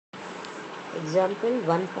Example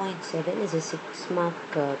 1.7 is a 6-mark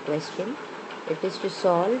question. It is to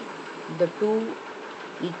solve the two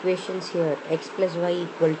equations here, x plus y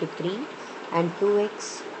equal to 3 and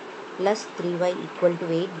 2x plus 3y equal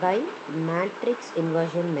to 8 by matrix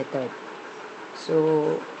inversion method.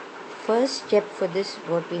 So first step for this,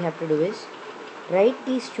 what we have to do is write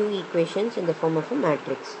these two equations in the form of a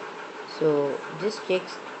matrix. So just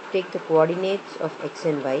take the coordinates of x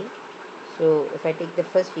and y. So if I take the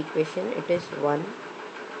first equation, it is 1,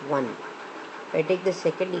 1. If I take the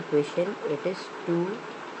second equation, it is 2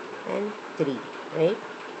 and 3, right?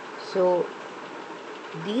 So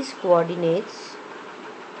these coordinates,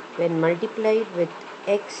 when multiplied with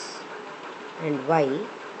x and y,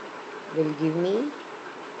 will give me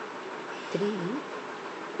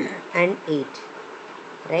 3 and 8,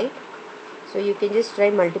 right? So you can just try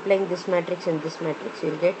multiplying this matrix and this matrix.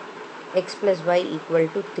 You will get x plus y equal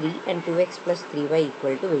to 3 and 2x plus 3y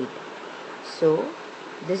equal to 8. So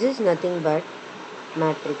this is nothing but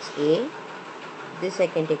matrix A. This I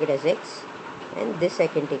can take it as x and this I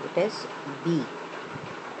can take it as b.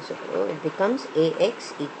 So it becomes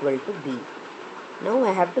ax equal to b. Now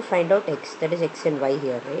I have to find out x, that is x and y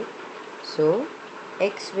here, right? So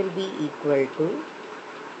x will be equal to,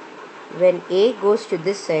 when a goes to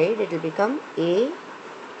this side, it will become a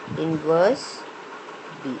inverse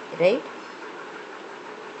b, right?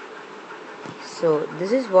 So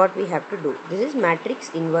this is what we have to do. This is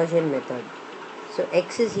matrix inversion method. So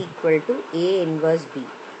x is equal to a inverse b.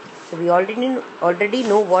 So we already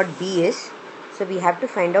know what b is. So we have to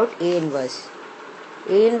find out a inverse.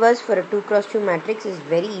 A inverse for a 2 cross 2 matrix is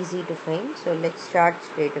very easy to find. So let's start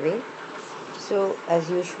straight away. So as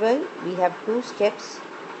usual, we have two steps.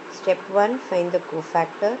 Step 1, find the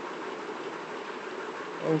cofactor,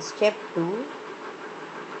 and step 2,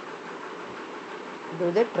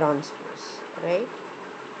 do the transpose, right?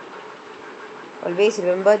 Always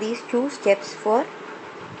remember these two steps for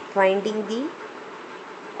finding the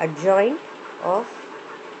adjoint of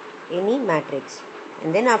any matrix.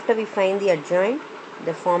 And then after we find the adjoint,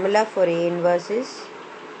 the formula for A inverse is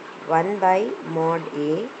 1 by mod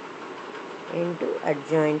A into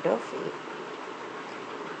adjoint of A.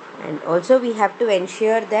 And also we have to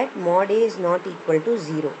ensure that mod A is not equal to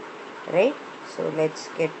 0, right? So let's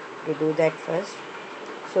get to do that first.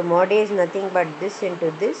 So mod A is nothing but this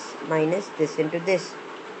into this minus this into this.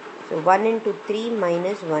 So 1 into 3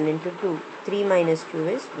 minus 1 into 2. 3 minus 2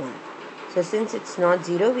 is 1. So since it's not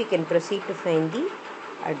 0, we can proceed to find the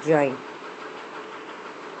adjoint.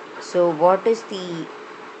 So what is the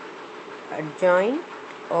adjoint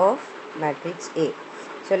of matrix A?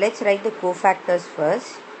 So let's write the cofactors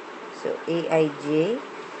first. So Aij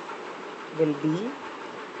will be,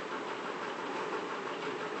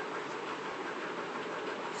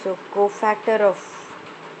 so cofactor of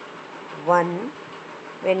 1,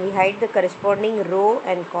 when we hide the corresponding row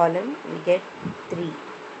and column, we get 3.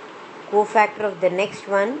 Cofactor of the next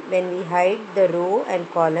one, when we hide the row and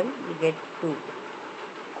column, we get 2.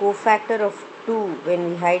 Cofactor of 2, when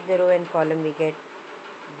we hide the row and column, we get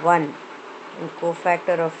 1. And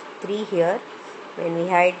cofactor of 3 here, when we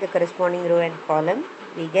hide the corresponding row and column,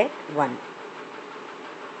 we get 1.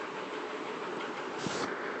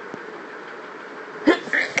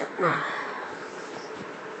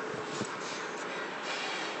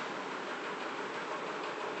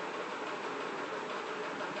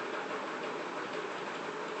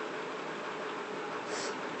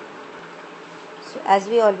 So as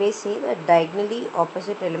we always say, that diagonally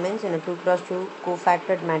opposite elements in a 2 cross 2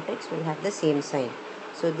 cofactored matrix will have the same sign.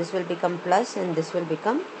 So this will become plus and this will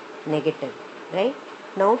become negative, right?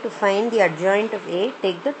 Now to find the adjoint of A,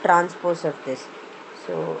 take the transpose of this.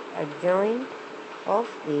 So adjoint of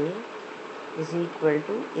A is equal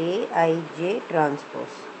to Aij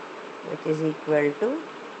transpose, which is equal to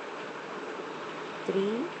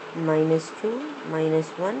 3 minus 2 minus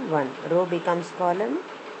 1, 1. Row becomes column.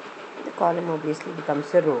 The column obviously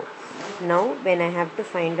becomes a row. Now when I have to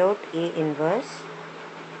find out A inverse,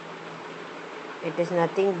 it is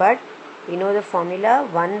nothing but, we know the formula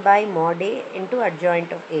 1 by mod A into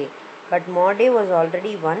adjoint of A. But mod A was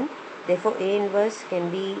already 1. Therefore A inverse can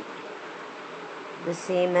be the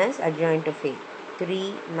same as adjoint of A.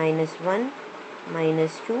 3 minus 1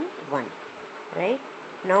 minus 2, 1. Right?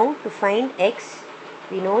 Now to find X,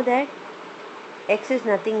 we know that X is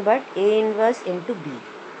nothing but A inverse into B.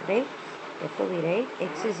 Right? Therefore we write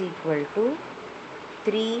X is equal to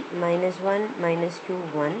 3 minus 1 minus 2,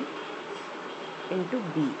 1 into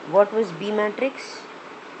B. What was B matrix?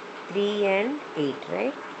 3 and 8,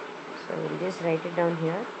 right? So we'll just write it down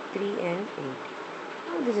here, 3 and 8.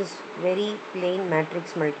 Now this is very plain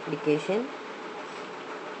matrix multiplication.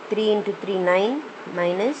 3 into 3 9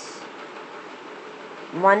 minus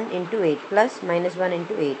 1 into 8 plus minus 1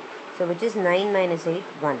 into 8. So which is 9 minus 8,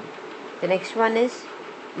 1. The next one is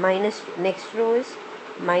next row is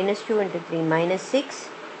minus 2 into 3 minus 6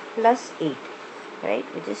 plus 8, right,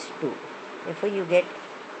 which is 2. Therefore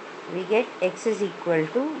we get x is equal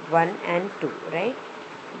to 1 and 2, right?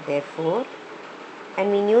 Therefore,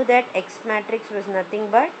 and we knew that x matrix was nothing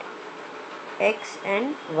but x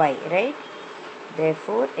and y, right?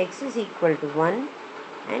 Therefore x is equal to 1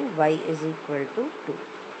 and y is equal to 2.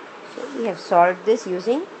 So we have solved this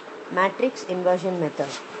using matrix inversion method.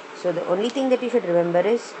 So the only thing that you should remember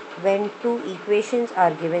is when two equations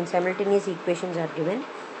are given, simultaneous equations are given,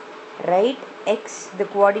 write x, the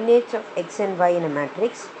coordinates of x and y in a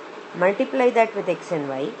matrix, multiply that with x and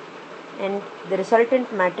y, and the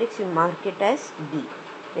resultant matrix you mark it as B.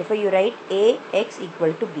 Therefore you write A x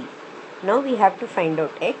equal to B. Now we have to find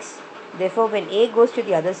out x. Therefore when A goes to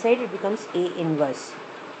the other side, it becomes A inverse.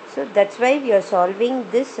 So that's why we are solving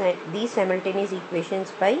these simultaneous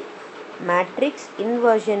equations by matrix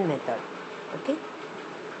inversion method. Okay.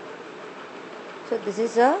 So this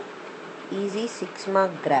is a easy 6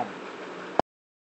 mark grab.